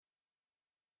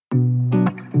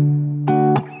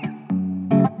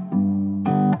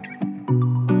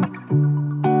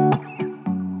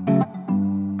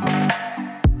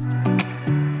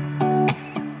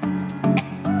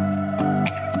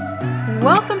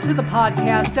to the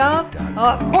podcast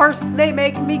of course, they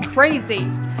make me crazy.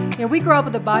 We grew up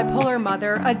with a bipolar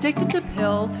mother addicted to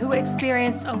pills who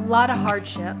experienced a lot of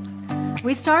hardships.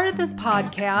 We started this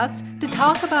podcast to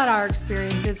talk about our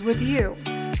experiences with you.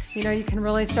 You can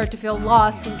really start to feel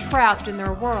lost and trapped in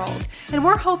their world. And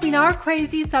we're hoping our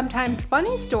crazy, sometimes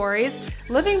funny stories,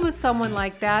 living with someone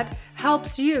like that,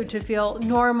 helps you to feel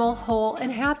normal, whole,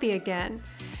 and happy again.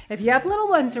 If you have little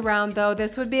ones around, though,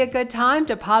 this would be a good time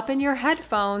to pop in your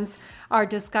headphones. Our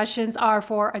discussions are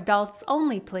for adults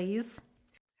only, please.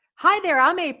 Hi there,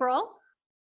 I'm April.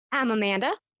 I'm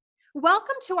Amanda.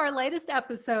 Welcome to our latest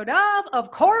episode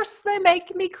of course, they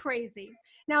make me crazy.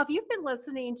 Now, if you've been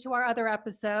listening to our other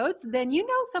episodes, then you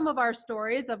know some of our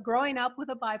stories of growing up with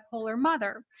a bipolar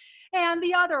mother and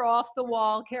the other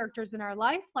off-the-wall characters in our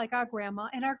life, like our grandma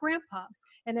and our grandpa.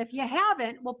 And if you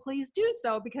haven't, well, please do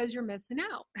so because you're missing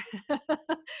out.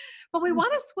 But we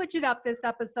want to switch it up this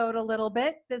episode a little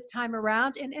bit this time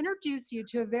around and introduce you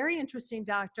to a very interesting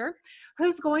doctor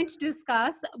who's going to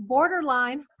discuss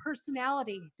borderline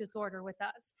personality disorder with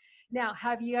us. Now,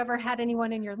 have you ever had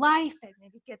anyone in your life that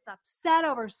maybe gets upset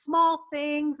over small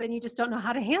things and you just don't know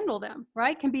how to handle them,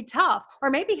 right? Can be tough. Or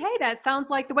maybe, hey, that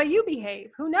sounds like the way you behave.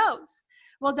 Who knows?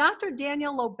 Well, Dr.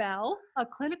 Daniel Lobel, a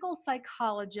clinical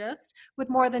psychologist with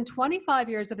more than 25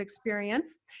 years of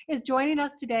experience, is joining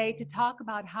us today to talk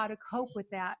about how to cope with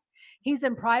that. He's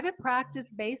in private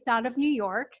practice based out of New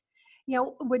York.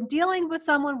 When dealing with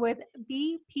someone with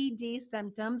BPD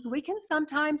symptoms, we can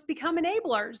sometimes become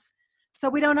enablers so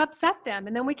we don't upset them.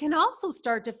 And then we can also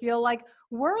start to feel like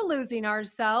we're losing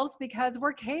ourselves because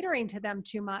we're catering to them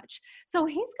too much. So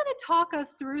he's going to talk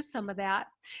us through some of that.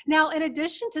 Now, in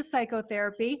addition to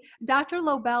psychotherapy, Dr.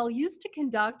 Lobel used to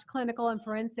conduct clinical and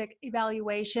forensic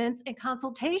evaluations and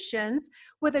consultations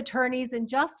with attorneys and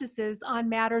justices on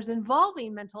matters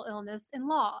involving mental illness and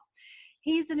law.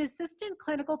 He's an assistant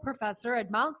clinical professor at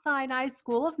Mount Sinai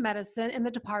School of Medicine in the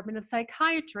Department of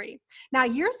Psychiatry. Now,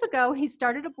 years ago, he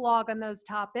started a blog on those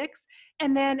topics,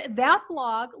 and then that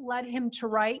blog led him to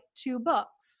write 2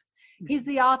 books. He's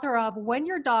the author of When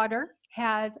Your Daughter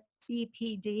Has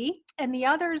BPD, and the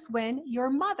other's When Your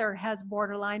Mother Has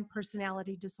Borderline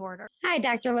Personality Disorder. Hi,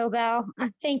 Dr. Lobel.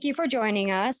 Thank you for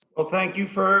joining us. Well, thank you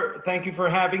for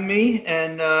having me,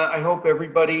 and I hope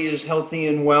everybody is healthy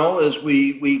and well as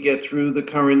we get through the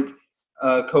current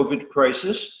COVID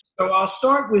crisis. So I'll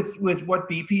start with what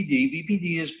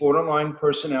BPD is borderline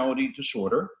personality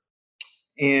disorder,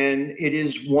 and it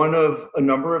is one of a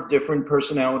number of different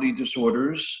personality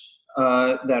disorders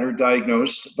that are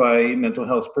diagnosed by mental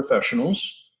health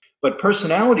professionals. But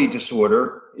personality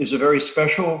disorder is a very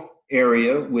special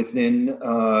area within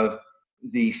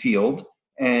the field.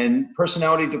 And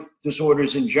personality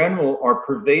disorders in general are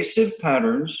pervasive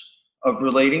patterns of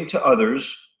relating to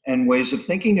others and ways of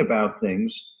thinking about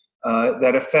things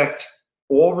that affect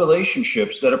all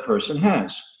relationships that a person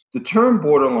has. The term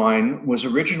borderline was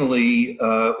originally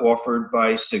offered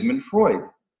by Sigmund Freud,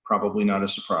 probably not a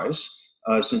surprise,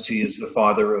 since he is the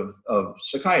father of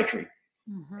psychiatry.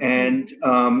 Mm-hmm.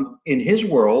 And in his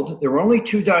world, there were only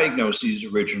 2 diagnoses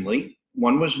originally.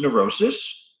 One was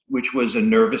neurosis, which was a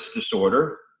nervous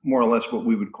disorder, more or less what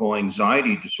we would call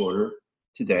anxiety disorder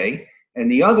today.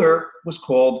 And the other was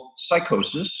called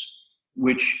psychosis,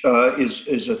 which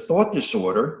is a thought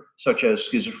disorder, such as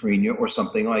schizophrenia or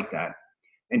something like that.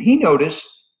 And he noticed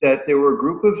that there were a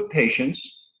group of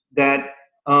patients that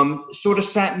sort of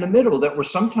sat in the middle, that were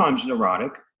sometimes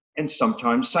neurotic and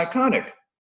sometimes psychotic.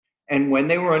 And when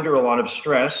they were under a lot of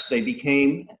stress, they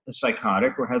became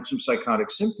psychotic or had some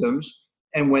psychotic symptoms.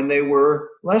 And when they were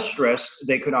less stressed,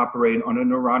 they could operate on a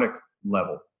neurotic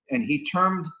level. And he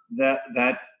termed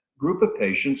that group of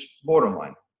patients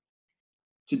borderline.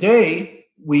 Today,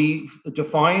 we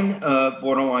define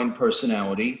borderline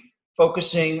personality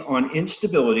focusing on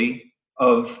instability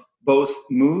of both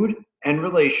mood and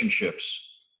relationships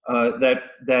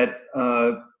that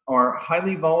are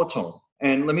highly volatile.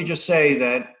 And let me just say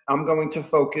that I'm going to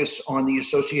focus on the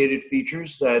associated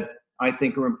features that I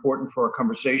think are important for our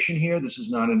conversation here. This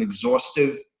is not an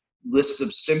exhaustive list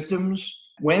of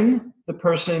symptoms. When the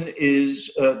person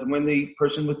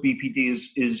with BPD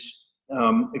is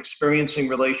experiencing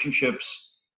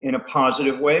relationships in a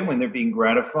positive way, when they're being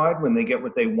gratified, when they get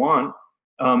what they want,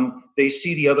 they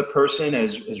see the other person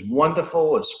as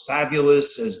wonderful, as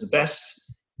fabulous, as the best,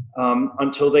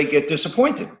 until they get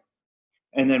disappointed.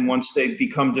 And then once they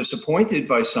become disappointed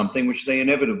by something, which they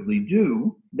inevitably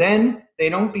do, then they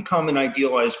don't become an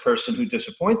idealized person who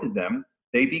disappointed them.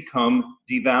 They become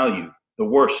devalued, the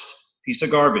worst, piece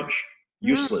of garbage,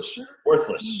 useless,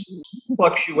 worthless.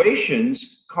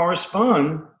 Fluctuations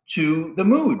correspond to the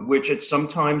mood, which it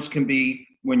sometimes can be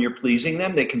when you're pleasing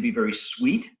them. They can be very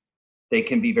sweet. They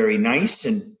can be very nice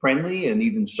and friendly and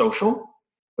even social.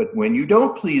 But when you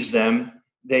don't please them,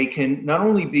 they can not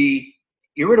only be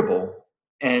irritable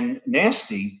and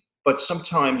nasty, but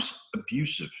sometimes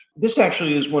abusive. This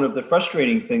actually is one of the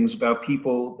frustrating things about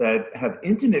people that have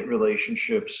intimate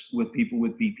relationships with people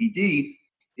with BPD,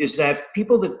 is that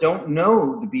people that don't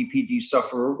know the BPD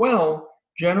sufferer well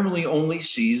generally only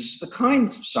sees the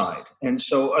kind side. And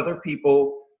so other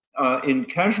people in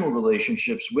casual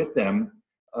relationships with them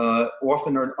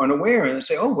often are unaware and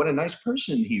say, oh, what a nice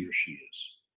person he or she is.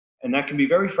 And that can be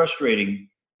very frustrating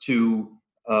to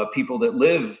people that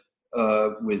live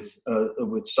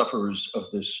with sufferers of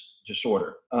this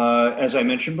disorder. As I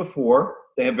mentioned before,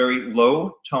 they have very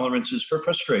low tolerances for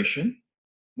frustration.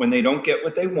 When they don't get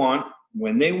what they want,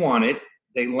 when they want it,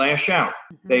 they lash out.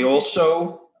 Mm-hmm. They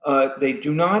also, they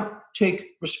do not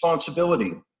take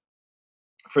responsibility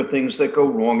for things that go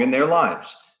wrong in their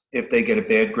lives. If they get a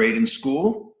bad grade in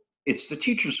school, it's the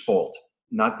teacher's fault,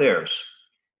 not theirs.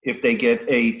 If they get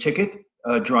a ticket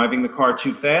driving the car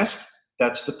too fast,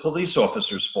 that's the police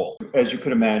officer's fault. As you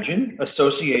could imagine,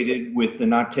 associated with the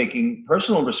not taking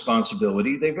personal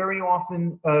responsibility, they very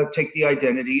often take the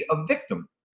identity of victim.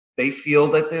 They feel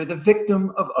that they're the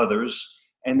victim of others,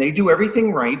 and they do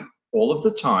everything right all of the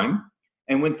time.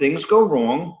 And when things go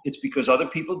wrong, it's because other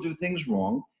people do things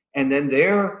wrong, and then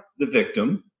they're the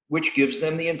victim, which gives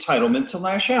them the entitlement to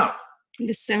lash out.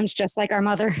 This sounds just like our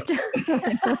mother.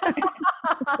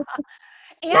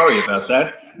 Sorry about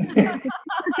that.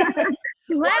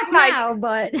 Laugh now,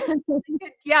 but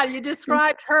yeah, you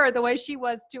described her the way she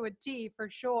was to a T for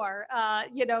sure.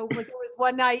 You know, like it was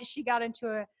one night she got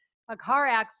into a car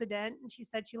accident, and she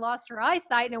said she lost her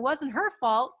eyesight, and it wasn't her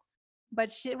fault,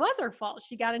 but it was her fault.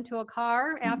 She got into a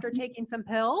car after taking some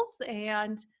pills,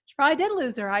 and she probably did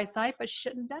lose her eyesight, but she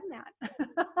shouldn't have done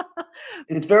that.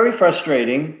 It's very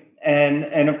frustrating,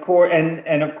 and of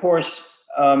course,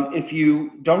 if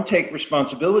you don't take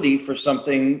responsibility for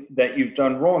something that you've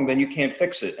done wrong, then you can't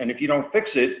fix it. And if you don't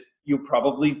fix it, you'll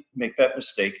probably make that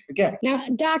mistake again. Now,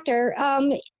 Doctor,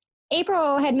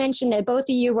 April had mentioned that both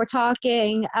of you were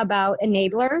talking about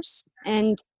enablers,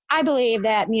 and I believe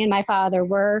that me and my father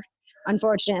were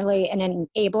unfortunately an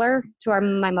enabler to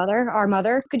our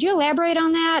mother. Could you elaborate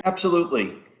on that?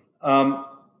 Absolutely.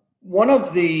 One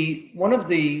of the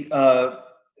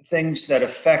things that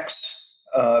affects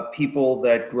people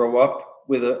that grow up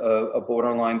with a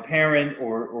borderline parent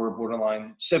or a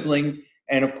borderline sibling,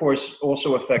 and of course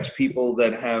also affects people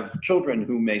that have children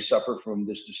who may suffer from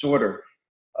this disorder,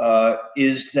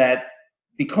 is that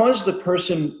because the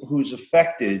person who's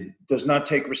affected does not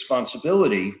take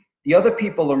responsibility, the other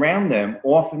people around them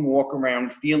often walk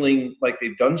around feeling like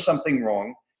they've done something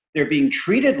wrong. They're being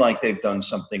treated like they've done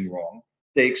something wrong.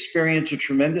 They experience a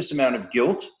tremendous amount of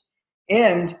guilt,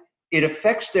 and it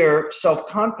affects their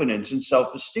self-confidence and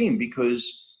self-esteem,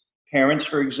 because parents,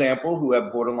 for example, who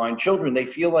have borderline children, they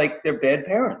feel like they're bad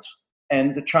parents,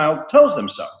 and the child tells them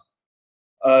so.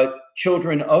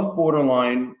 Children of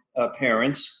borderline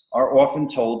parents are often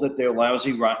told that they're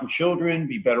lousy, rotten children,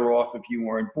 be better off if you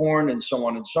weren't born, and so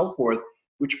on and so forth,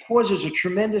 which causes a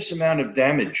tremendous amount of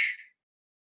damage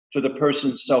to the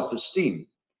person's self-esteem.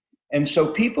 And so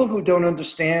people who don't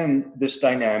understand this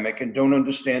dynamic and don't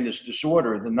understand this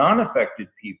disorder, the non-affected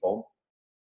people,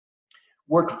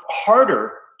 work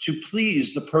harder to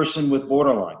please the person with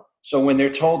borderline. So when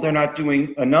they're told they're not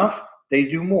doing enough, they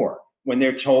do more. When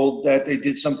they're told that they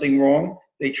did something wrong,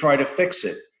 they try to fix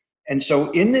it. And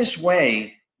so in this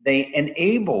way, they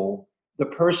enable the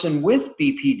person with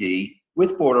BPD,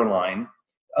 with borderline,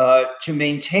 to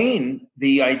maintain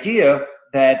the idea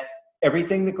that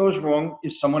everything that goes wrong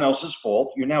is someone else's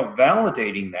fault. You're now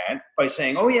validating that by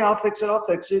saying, oh yeah, I'll fix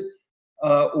it,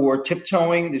 or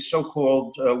tiptoeing, the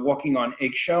so-called walking on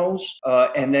eggshells,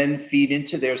 and then feed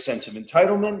into their sense of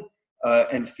entitlement,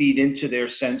 and feed into their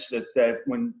sense that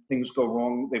when things go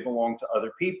wrong, they belong to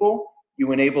other people.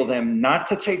 You enable them not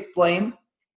to take blame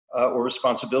or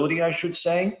responsibility, I should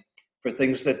say, for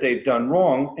things that they've done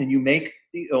wrong, and you make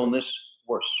the illness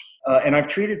worse. And I've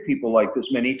treated people like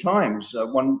this many times.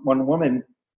 One woman,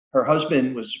 her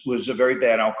husband was a very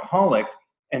bad alcoholic,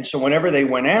 and so whenever they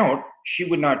went out, she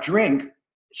would not drink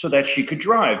so that she could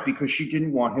drive, because she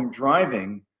didn't want him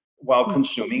driving while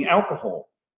consuming alcohol.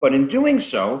 But in doing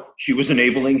so, she was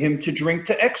enabling him to drink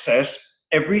to excess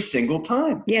every single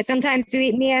time. Yeah, sometimes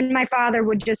me and my father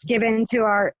would just give in to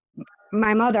our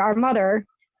mother,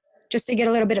 just to get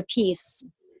a little bit of peace.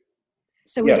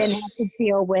 So we didn't have to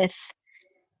deal with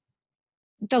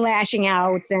the lashing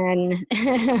out and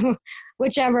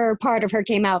whichever part of her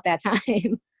came out that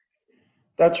time.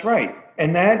 That's right.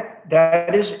 And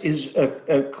that is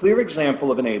a clear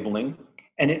example of enabling,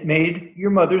 and it made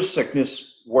your mother's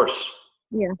sickness worse.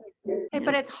 Yeah.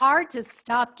 But it's hard to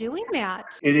stop doing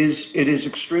that. It is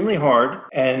extremely hard.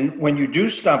 And when you do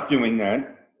stop doing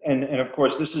that, and of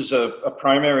course, this is a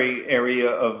primary area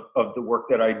of the work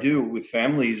that I do with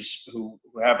families who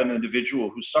have an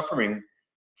individual who's suffering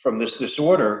from this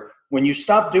disorder. When you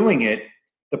stop doing it,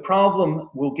 the problem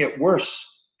will get worse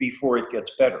before it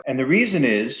gets better. And the reason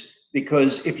is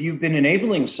because if you've been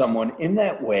enabling someone in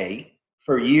that way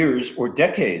for years or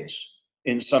decades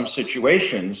in some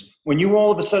situations, when you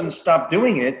all of a sudden stop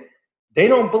doing it, they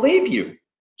don't believe you.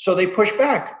 So they push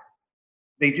back.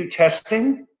 They do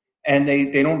testing and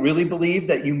they don't really believe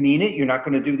that you mean it. You're not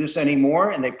going to do this anymore.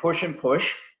 And they push and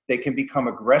push. They can become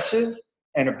aggressive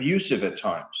and abusive at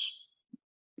times.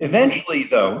 Eventually,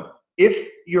 though, if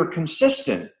you're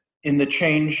consistent in the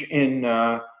change in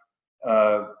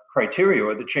criteria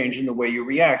or the change in the way you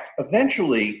react,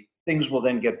 eventually things will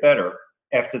then get better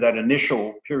after that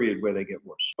initial period where they get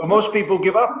worse. But most people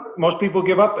give up. Most people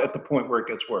give up at the point where it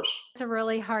gets worse. It's a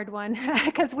really hard one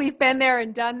because we've been there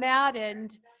and done that,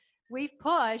 and we've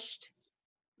pushed.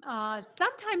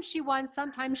 Sometimes she won,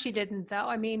 sometimes she didn't, though.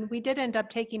 I mean, we did end up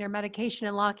taking her medication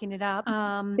and locking it up.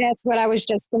 That's what I was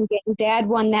just thinking. Dad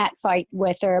won that fight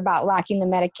with her about locking the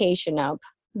medication up.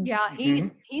 Yeah,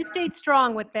 he stayed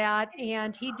strong with that,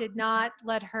 and he did not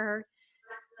let her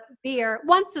veer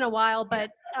once in a while, but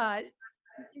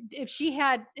if she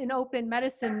had an open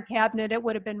medicine cabinet, it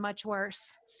would have been much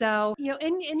worse. So,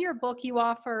 in your book, you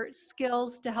offer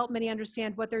skills to help many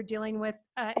understand what they're dealing with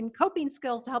and coping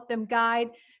skills to help them guide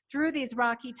through these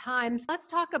rocky times. Let's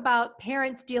talk about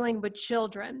parents dealing with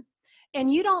children.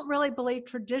 And you don't really believe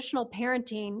traditional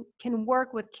parenting can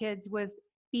work with kids with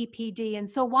BPD. And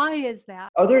so why is that?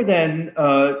 Other than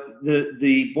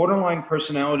the borderline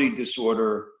personality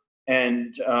disorder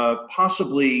and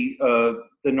possibly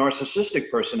the narcissistic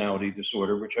personality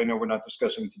disorder, which I know we're not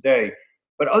discussing today,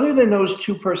 but other than those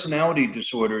two personality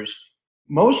disorders,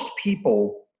 most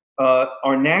people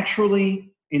are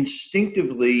naturally,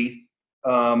 instinctively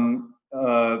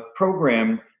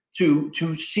programmed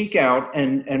to seek out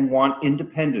and want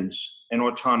independence and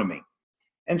autonomy.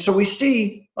 And so we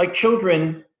see, like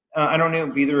children, I don't know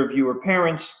if either of you are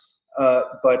parents,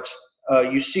 but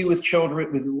you see with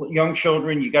children, with young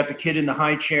children, you got the kid in the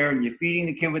high chair and you're feeding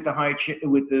the kid with the high chair,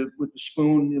 with the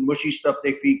spoon, the mushy stuff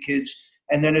they feed kids.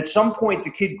 And then at some point, the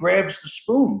kid grabs the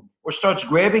spoon or starts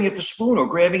grabbing at the spoon or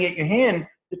grabbing at your hand.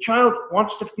 The child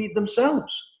wants to feed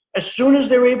themselves. As soon as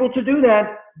they're able to do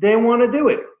that, they want to do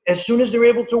it. As soon as they're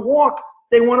able to walk,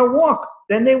 they want to walk.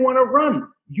 Then they want to run.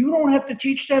 You don't have to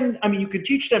teach them. I mean, you can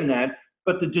teach them that,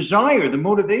 but the desire, the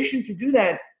motivation to do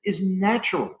that is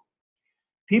natural.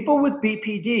 People with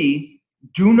BPD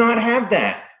do not have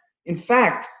that. In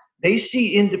fact, they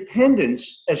see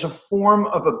independence as a form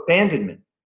of abandonment.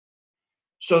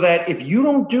 So that if you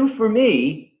don't do for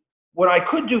me what I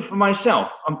could do for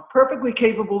myself, I'm perfectly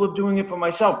capable of doing it for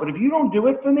myself. But if you don't do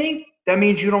it for me, that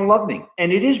means you don't love me.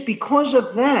 And it is because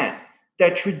of that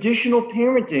traditional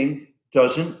parenting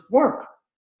doesn't work.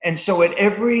 And so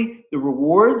the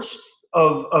rewards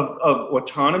of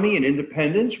autonomy and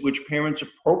independence, which parents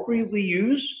appropriately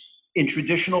use in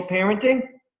traditional parenting,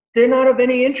 they're not of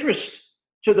any interest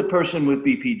to the person with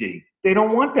BPD. They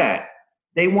don't want that.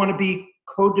 They want to be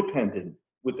codependent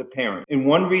with the parent. In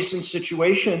one recent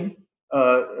situation,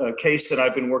 a case that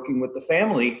I've been working with the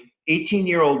family,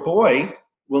 18-year-old boy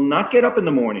will not get up in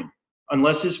the morning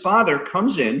unless his father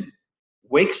comes in,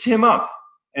 wakes him up.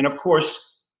 And of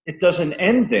course, it doesn't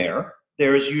end there.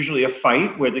 There is usually a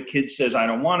fight where the kid says, I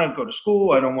don't want to go to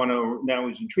school. I don't want to, now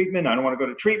he's in treatment. I don't want to go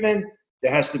to treatment.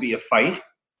 There has to be a fight.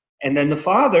 And then the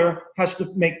father has to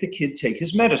make the kid take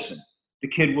his medicine. The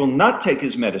kid will not take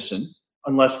his medicine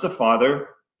unless the father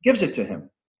gives it to him.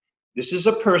 This is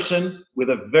a person with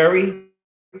a very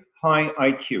high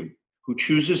IQ who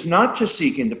chooses not to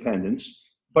seek independence,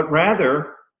 but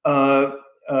rather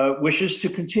wishes to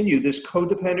continue this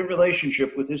codependent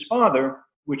relationship with his father,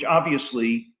 which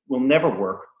obviously will never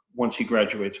work once he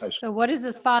graduates high school. So what is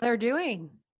his father doing?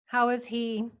 How is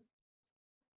he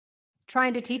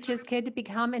trying to teach his kid to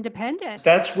become independent?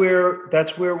 That's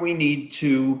where we need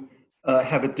to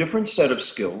have a different set of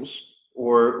skills,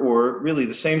 or really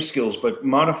the same skills, but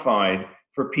modified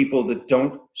for people that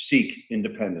don't seek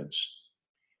independence.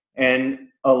 And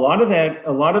a lot of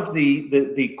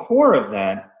the core of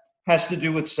that has to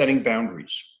do with setting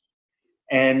boundaries.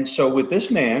 And so with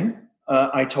this man,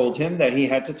 I told him that he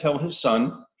had to tell his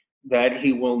son that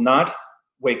he will not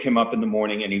wake him up in the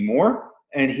morning anymore,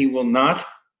 and he will not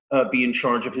be in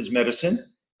charge of his medicine,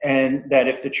 and that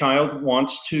if the child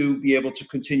wants to be able to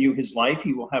continue his life,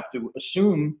 he will have to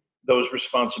assume those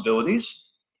responsibilities.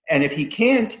 And if he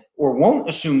can't or won't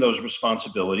assume those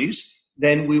responsibilities,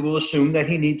 then we will assume that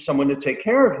he needs someone to take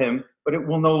care of him, but it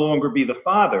will no longer be the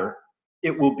father.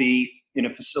 It will be in a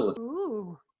facility.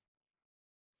 Ooh.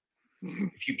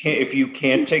 If you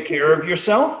can't take care of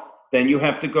yourself, then you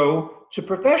have to go to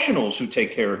professionals who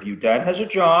take care of you. Dad has a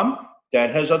job.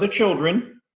 Dad has other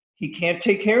children. He can't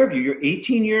take care of you. You're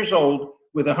 18 years old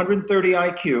with 130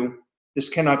 IQ. This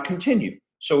cannot continue.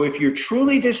 So if you're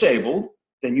truly disabled,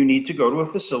 then you need to go to a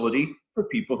facility for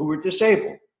people who are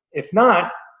disabled. If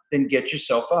not, then get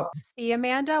yourself up. See,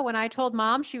 Amanda, when I told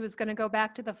Mom she was going to go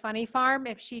back to the funny farm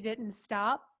if she didn't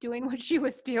stop doing what she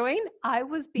was doing, I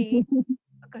was being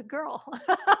a good girl.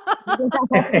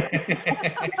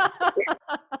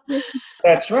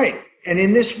 That's right. And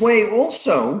in this way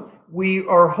also, we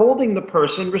are holding the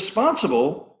person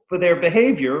responsible for their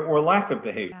behavior or lack of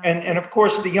behavior. And of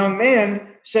course, the young man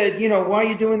said, why are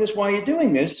you doing this? Why are you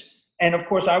doing this? And of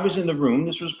course, I was in the room.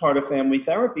 This was part of family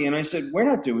therapy. And I said, we're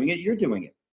not doing it. You're doing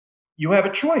it. You have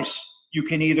a choice. You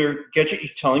can either you're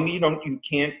telling me you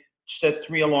can't set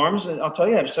 3 alarms, and I'll tell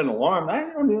you how to set an alarm. I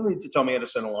don't really need to tell me how to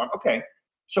set an alarm. Okay.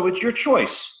 So it's your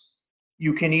choice.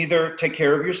 You can either take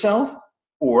care of yourself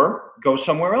or go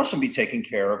somewhere else and be taken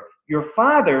care of. Your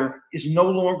father is no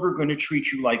longer going to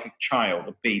treat you like a child,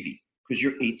 a baby, because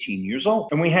you're 18 years old.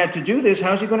 And we had to do this.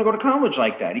 How's he going to go to college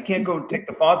like that? He can't go take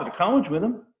the father to college with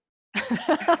him.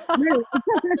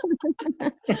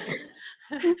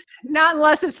 Not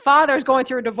unless his father is going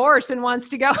through a divorce and wants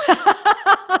to go.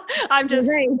 I'm just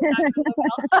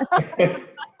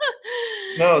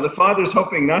No, the father's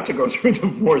hoping not to go through a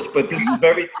divorce, but this has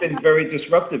been very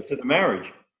disruptive to the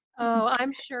marriage. Oh,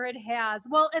 I'm sure it has.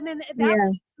 Well, and then that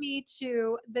leads me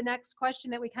to the next question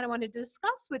that we kind of wanted to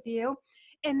discuss with you,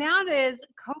 and that is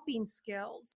coping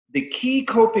skills. The key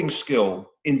coping skill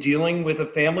in dealing with a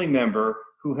family member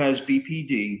who has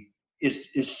BPD is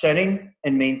setting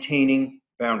and maintaining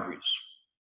boundaries.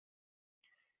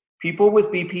 People with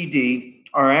BPD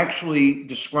are actually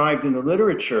described in the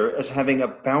literature as having a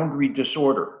boundary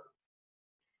disorder.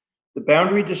 The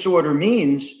boundary disorder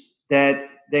means that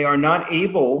they are not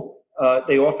able,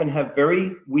 they often have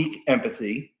very weak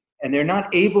empathy, and they're not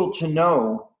able to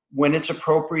know when it's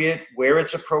appropriate, where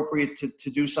it's appropriate to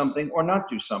do something or not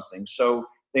do something. So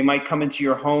they might come into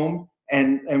your home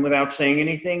and without saying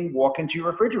anything, walk into your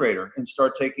refrigerator and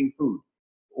start taking food.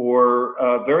 Or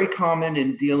very common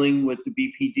in dealing with the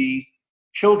BPD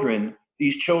children,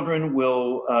 these children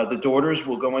will, the daughters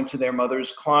will go into their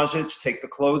mother's closets, take the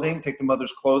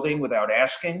mother's clothing without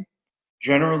asking,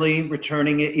 generally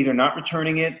returning it, either not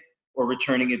returning it or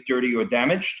returning it dirty or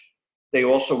damaged. They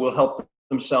also will help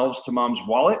themselves to mom's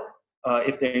wallet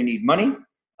if they need money,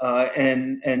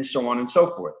 and so on and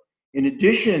so forth. In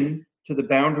addition to the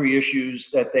boundary issues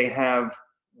that they have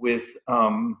with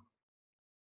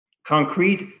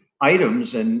concrete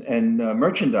items and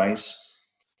merchandise,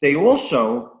 they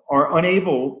also are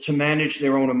unable to manage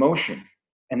their own emotion.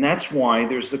 And that's why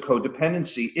there's the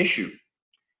codependency issue.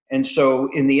 And so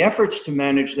in the efforts to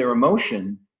manage their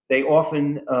emotion, they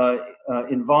often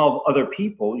involve other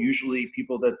people, usually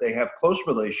people that they have close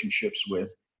relationships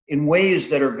with, in ways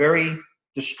that are very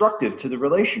destructive to the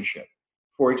relationship.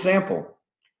 For example,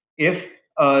 if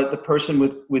the person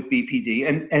with BPD,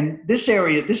 and this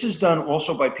is done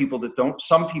also by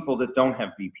some people that don't have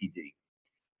BPD.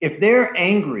 If they're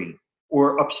angry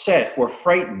or upset or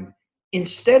frightened,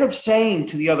 instead of saying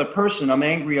to the other person, I'm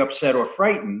angry, upset, or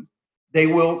frightened, they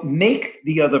will make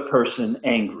the other person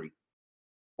angry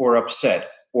or upset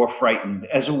or frightened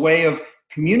as a way of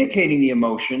communicating the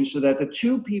emotions so that the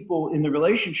two people in the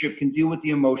relationship can deal with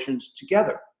the emotions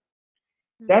together.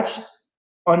 That's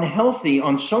unhealthy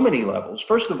on so many levels.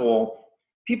 First of all,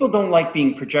 people don't like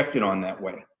being projected on that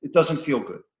way. It doesn't feel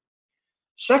good.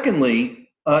 Secondly,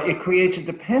 it creates a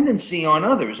dependency on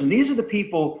others. And these are the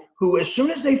people who, as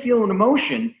soon as they feel an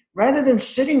emotion, rather than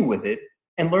sitting with it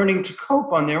and learning to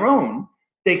cope on their own,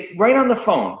 they write on the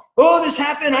phone, oh, this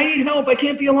happened, I need help, I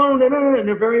can't be alone. And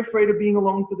they're very afraid of being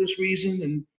alone for this reason.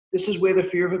 And this is where the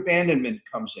fear of abandonment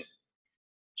comes in.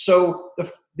 So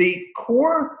the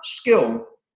core skill,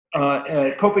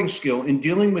 coping skill in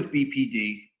dealing with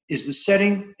BPD is the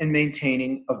setting and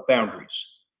maintaining of boundaries.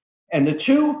 And the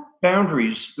two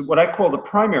boundaries, what I call the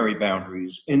primary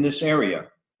boundaries in this area,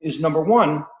 is number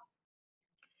one,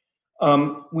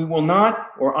 we will not,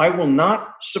 or I will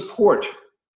not support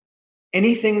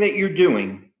anything that you're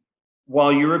doing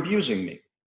while you're abusing me.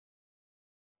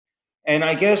 And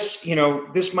I guess,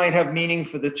 this might have meaning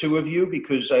for the two of you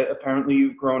because apparently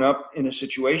you've grown up in a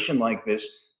situation like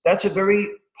this. That's a very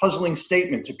puzzling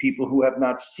statement to people who have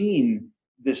not seen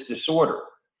this disorder.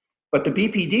 But the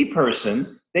BPD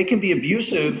person, they can be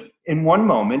abusive in one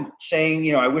moment,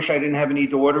 saying, I wish I didn't have any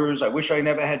daughters, I wish I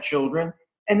never had children,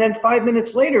 and then 5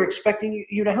 minutes later expecting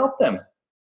you to help them.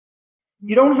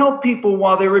 You don't help people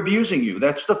while they're abusing you.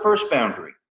 That's the first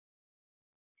boundary.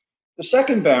 The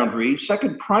second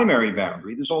primary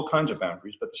boundary, there's all kinds of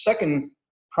boundaries, but the second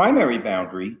primary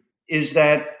boundary is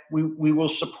that we will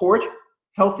support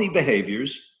healthy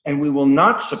behaviors and we will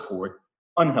not support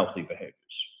unhealthy behaviors.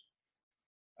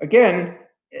 Again,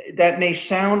 that may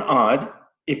sound odd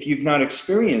if you've not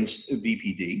experienced a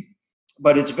BPD,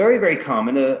 but it's very, very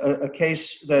common. A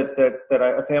case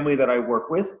a family that I work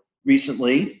with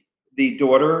recently, the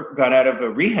daughter got out of a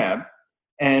rehab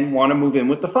and want to move in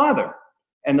with the father.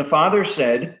 And the father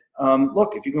said,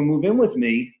 look, if you can move in with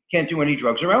me, can't do any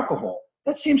drugs or alcohol.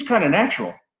 That seems kind of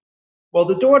natural. Well,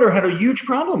 the daughter had a huge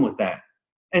problem with that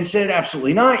and said,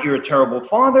 absolutely not. You're a terrible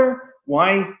father.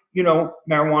 Why,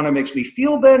 marijuana makes me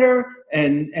feel better.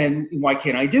 And why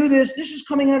can't I do this? This is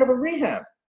coming out of a rehab.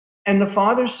 And the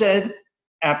father said,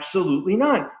 absolutely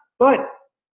not. But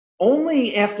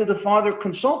only after the father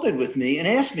consulted with me and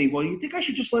asked me, well, you think I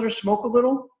should just let her smoke a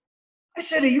little? I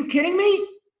said, are you kidding me?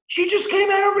 She just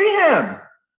came out of rehab.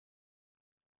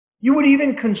 You would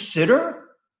even consider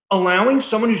allowing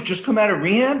someone who's just come out of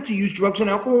rehab to use drugs and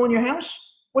alcohol in your house?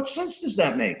 What sense does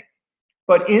that make?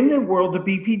 But in the world of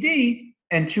BPD,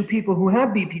 and to people who have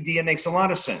BPD, it makes a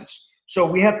lot of sense. So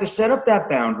we have to set up that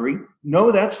boundary.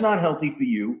 No, that's not healthy for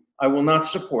you. I will not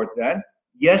support that.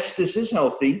 Yes, this is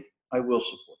healthy. I will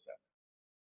support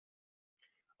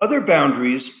that. Other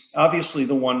boundaries, obviously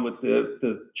the one with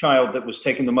the child that was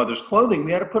taking the mother's clothing,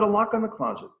 we had to put a lock on the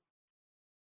closet.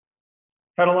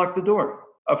 Had to lock the door.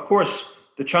 Of course,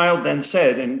 the child then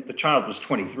said, and the child was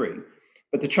 23,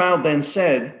 but the child then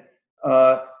said,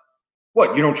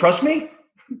 what, you don't trust me?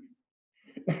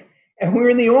 And we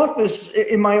were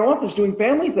in my office doing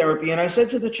family therapy, and I said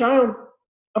to the child,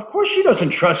 of course she doesn't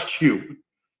trust you.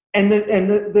 And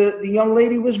the young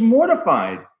lady was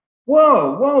mortified.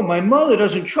 Whoa, my mother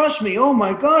doesn't trust me. Oh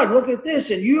my God, look at this.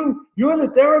 And you're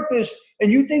the therapist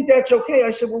and you think that's okay.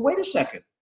 I said, well, wait a second.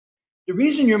 The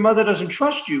reason your mother doesn't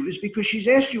trust you is because she's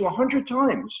asked you 100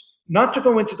 times not to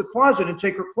go into the closet and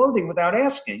take her clothing without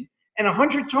asking. And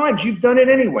 100 times you've done it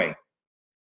anyway.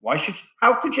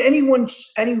 How could any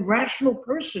rational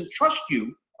person trust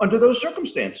you under those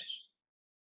circumstances?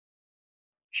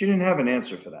 She didn't have an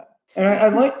answer for that. And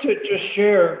I'd like to just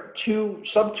share two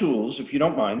sub-tools, if you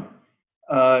don't mind,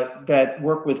 that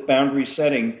work with boundary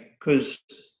setting, because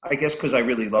I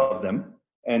really love them.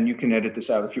 And you can edit this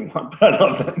out if you want, but I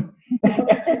love them.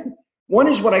 One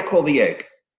is what I call the egg.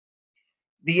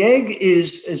 The egg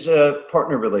is a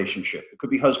partner relationship. It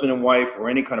could be husband and wife or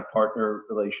any kind of partner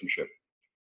relationship.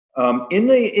 In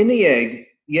the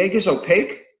egg is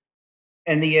opaque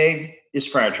and the egg is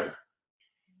fragile.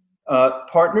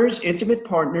 Intimate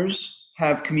partners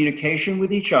have communication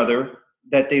with each other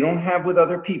that they don't have with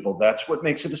other people. That's what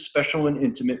makes it a special and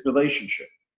intimate relationship.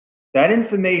 That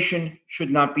information should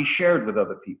not be shared with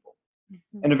other people.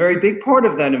 Mm-hmm. And a very big part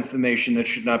of that information that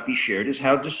should not be shared is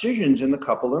how decisions in the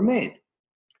couple are made.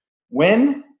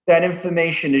 When that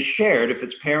information is shared, if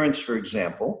it's parents, for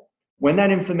example, when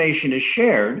that information is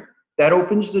shared, that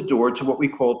opens the door to what we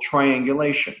call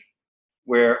triangulation,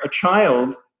 where a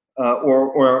child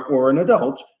or an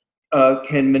adult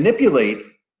can manipulate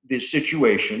this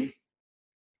situation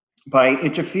by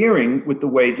interfering with the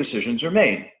way decisions are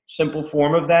made. Simple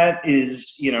form of that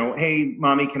is, hey,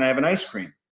 mommy, can I have an ice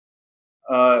cream?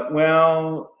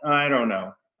 Well, I don't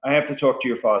know. I have to talk to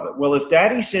your father. Well, if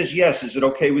daddy says yes, is it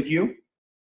okay with you?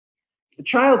 The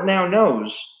child now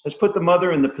has put the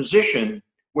mother in the position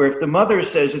where if the mother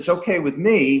says it's okay with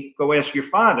me, go ask your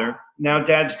father, now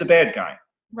dad's the bad guy.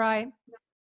 Right.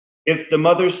 If the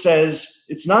mother says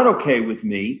it's not okay with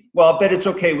me, well, I'll bet it's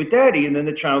okay with daddy, and then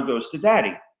the child goes to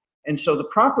daddy. And so the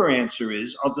proper answer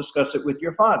is, I'll discuss it with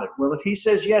your father. Well, if he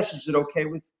says yes, is it okay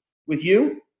with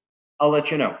you? I'll let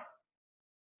you know.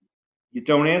 You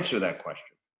don't answer that question.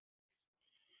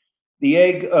 The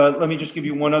egg, let me just give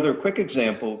you one other quick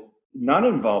example, not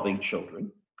involving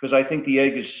children, because I think the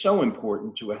egg is so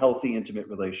important to a healthy, intimate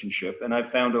relationship. And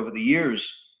I've found over the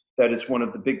years that it's one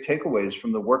of the big takeaways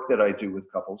from the work that I do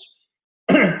with couples.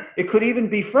 It could even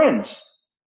be friends,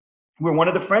 where one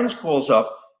of the friends calls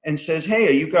up and says, hey,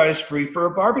 are you guys free for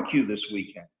a barbecue this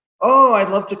weekend? Oh, I'd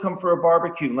love to come for a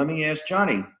barbecue. Let me ask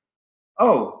Johnny.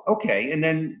 Oh, okay. And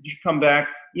then you come back,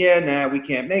 yeah, nah, we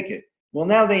can't make it. Well,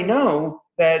 now they know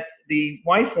that the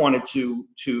wife wanted to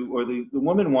or the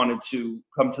woman wanted to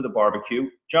come to the barbecue.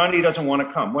 Johnny doesn't want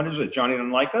to come. What is it? Johnny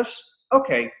doesn't like us?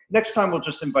 Okay, next time we'll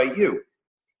just invite you.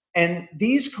 And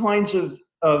these kinds of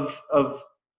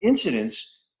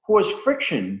incidents cause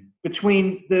friction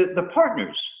between the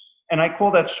partners. And I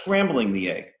call that scrambling the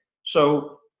egg.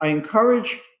 So I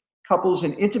encourage couples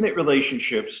in intimate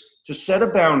relationships to set a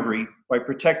boundary by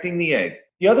protecting the egg.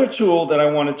 The other tool that I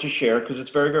wanted to share, because it's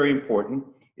very, very important,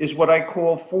 is what I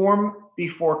call form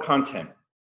before content.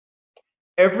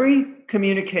 Every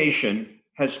communication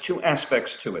has two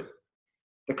aspects to it.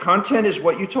 The content is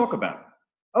what you talk about.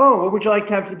 Oh, what would you like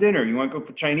to have for dinner? You want to go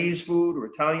for Chinese food or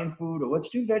Italian food, or let's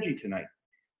do veggie tonight.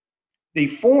 The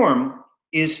form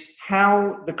is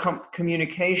how the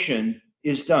communication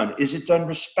is done. Is it done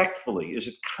respectfully? Is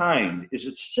it kind? Is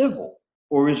it civil?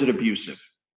 Or is it abusive?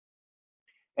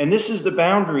 And this is the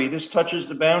boundary, this touches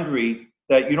the boundary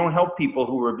that you don't help people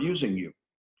who are abusing you.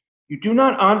 You do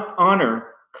not honor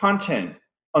content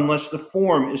unless the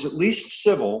form is at least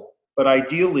civil, but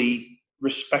ideally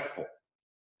respectful.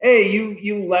 Hey,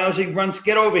 you lousy runts,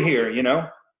 get over here,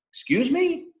 Excuse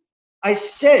me? I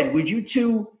said, would you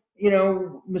two,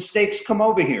 mistakes come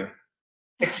over here?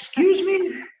 Excuse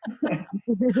me?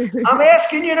 I'm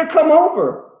asking you to come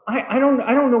over. I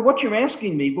don't know what you're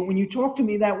asking me, but when you talk to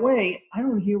me that way, I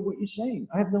don't hear what you're saying.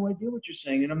 I have no idea what you're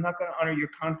saying, and I'm not going to honor your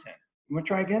content. You want to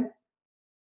try again?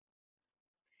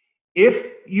 If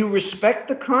you respect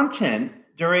the content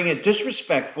during a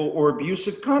disrespectful or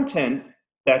abusive content,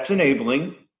 that's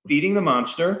enabling, feeding the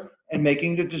monster, and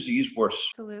making the disease worse.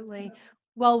 Absolutely.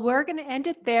 Well, we're going to end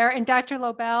it there. And Dr.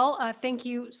 Lobel, thank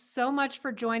you so much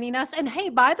for joining us. And hey,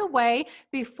 by the way,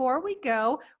 before we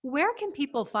go, where can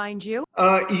people find you?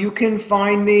 You can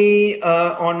find me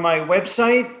on my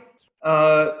website,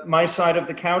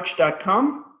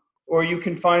 mysideofthecouch.com, or you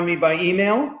can find me by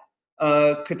email,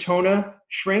 Katona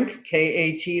Shrink,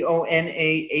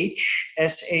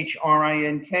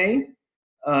 KATONAHSHRINK,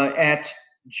 at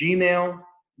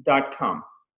gmail.com.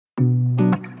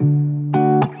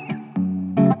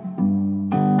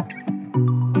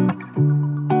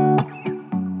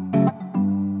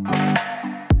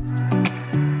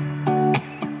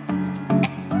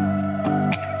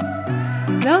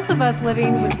 Those of us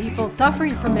living with people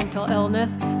suffering from mental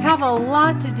illness have a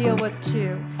lot to deal with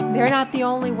too. They're not the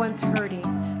only ones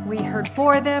hurting. We hurt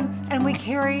for them and we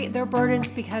carry their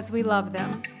burdens because we love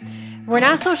them. We're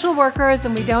not social workers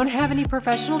and we don't have any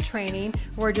professional training.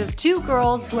 We're just two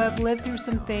girls who have lived through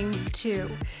some things too.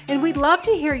 And we'd love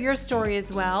to hear your story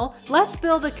as well. Let's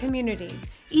build a community.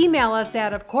 Email us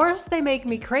at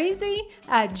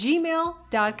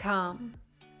ofcoursetheymakemecrazy@gmail.com.